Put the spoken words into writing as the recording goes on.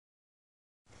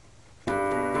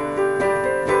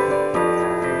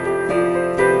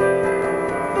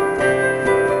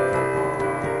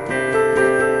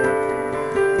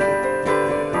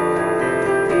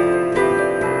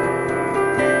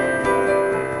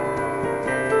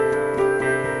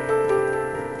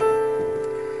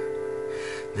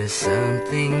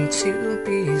nothing to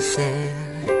be said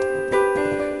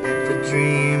for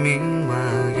dreaming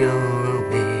while you're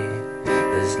away.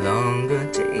 There's longer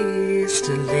days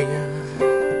to live,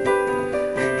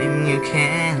 and you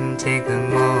can't take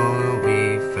them all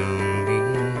away from me.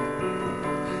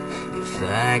 If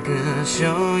I could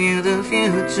show you the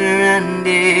future and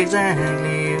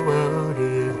exactly what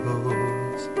it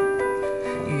holds,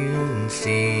 you'd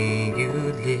see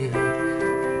you'd live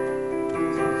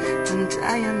to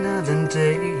die another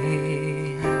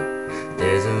day.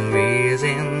 There's a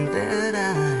reason that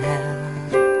I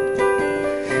have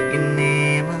your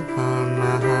name upon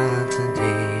my heart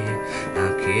today.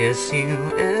 I'll kiss you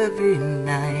every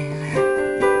night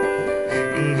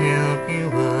and help you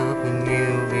up when you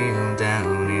feel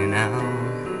down and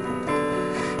out.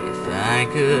 If I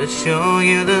could show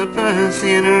you the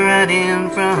person right in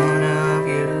front of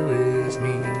you is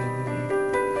me,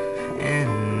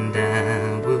 and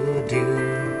I would do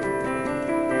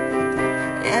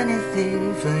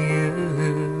anything for you,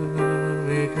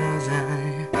 because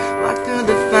I walked through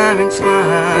the firing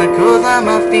squad, cause all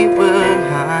my feet were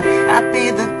hot. I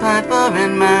paid the piper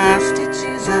and my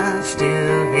stitches are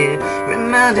still here,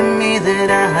 reminding me that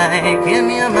I can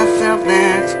heal myself.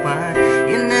 That's why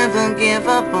you never give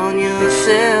up on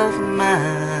yourself,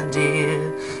 my dear.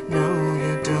 No,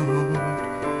 you don't.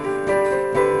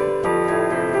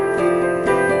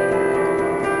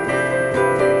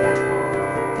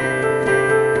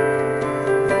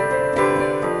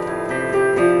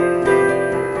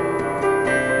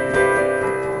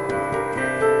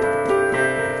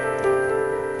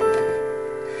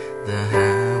 The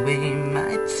highway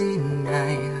might seem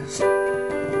nice,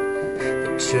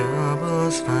 but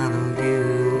troubles follow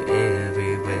you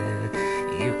everywhere.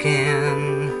 You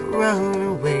can run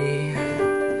away,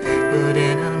 but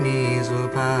enemies will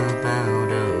pop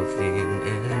out of thin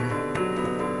air.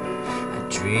 I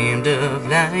dreamed of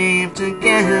life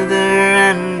together,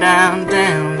 and I'm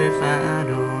damned if I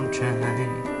don't try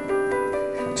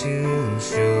to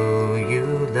show you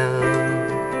love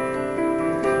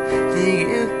that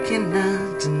you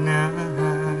cannot deny,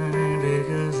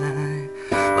 because I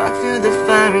walked through the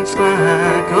firing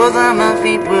squad, cause all my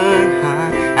feet were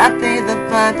hot. I paid the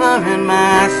piper and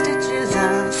my stitches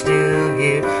are still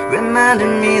here,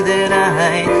 reminding me that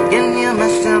I can heal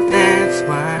myself. That's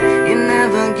why you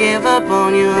never give up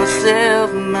on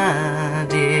yourself, my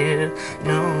dear.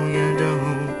 No, you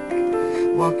don't.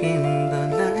 Walking the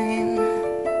line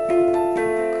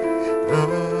of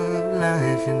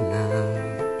life and love,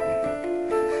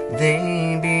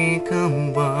 they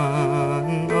become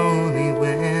one only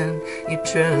when you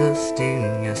trust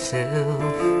in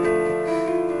yourself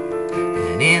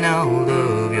and in all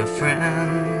of your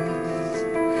friends,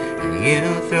 and you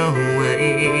throw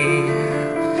away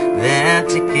that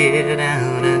ticket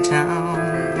out of town.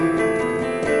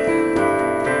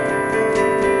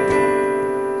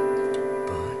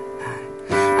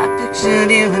 But I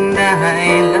pictured you and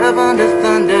I, love under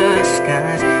thunder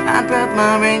skies. I brought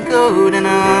my raincoat and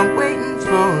I'm waiting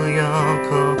for your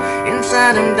call.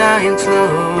 Inside I'm dying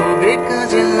slow,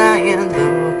 because you're lying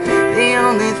low. The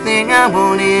only thing I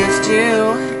want is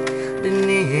to be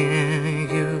near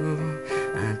you.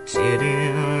 I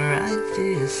didn't write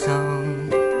this song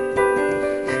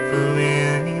for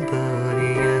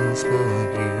anybody else but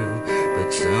you, but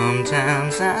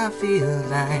sometimes I feel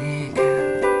like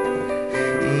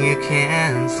you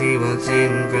can't see what's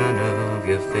in front of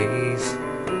your face.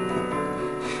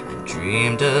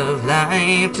 Dreamed of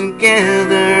life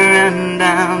together, and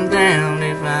I'm damned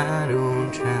if I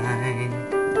don't try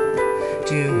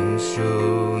to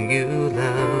show you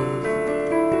love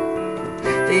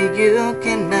that you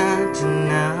cannot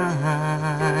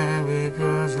deny,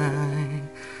 because I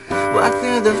walked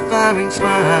through the firing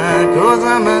squad, cause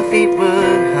all my feet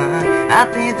were hot. I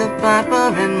paid the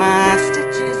piper and my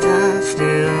stitches are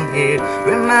still here,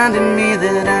 reminding me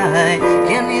that I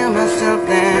can heal myself.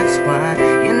 That's why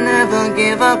you never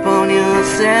give up on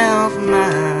yourself,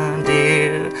 my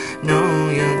dear. No,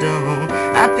 you don't.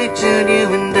 I pictured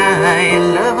you and I,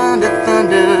 love under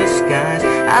thunder skies.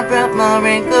 I brought my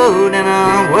raincoat and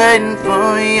I'm waiting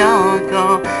for your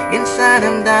call. Inside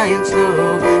I'm dying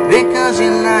slow, because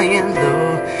you're lying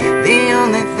low. The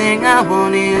only thing I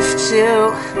want is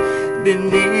to be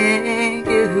near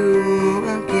you.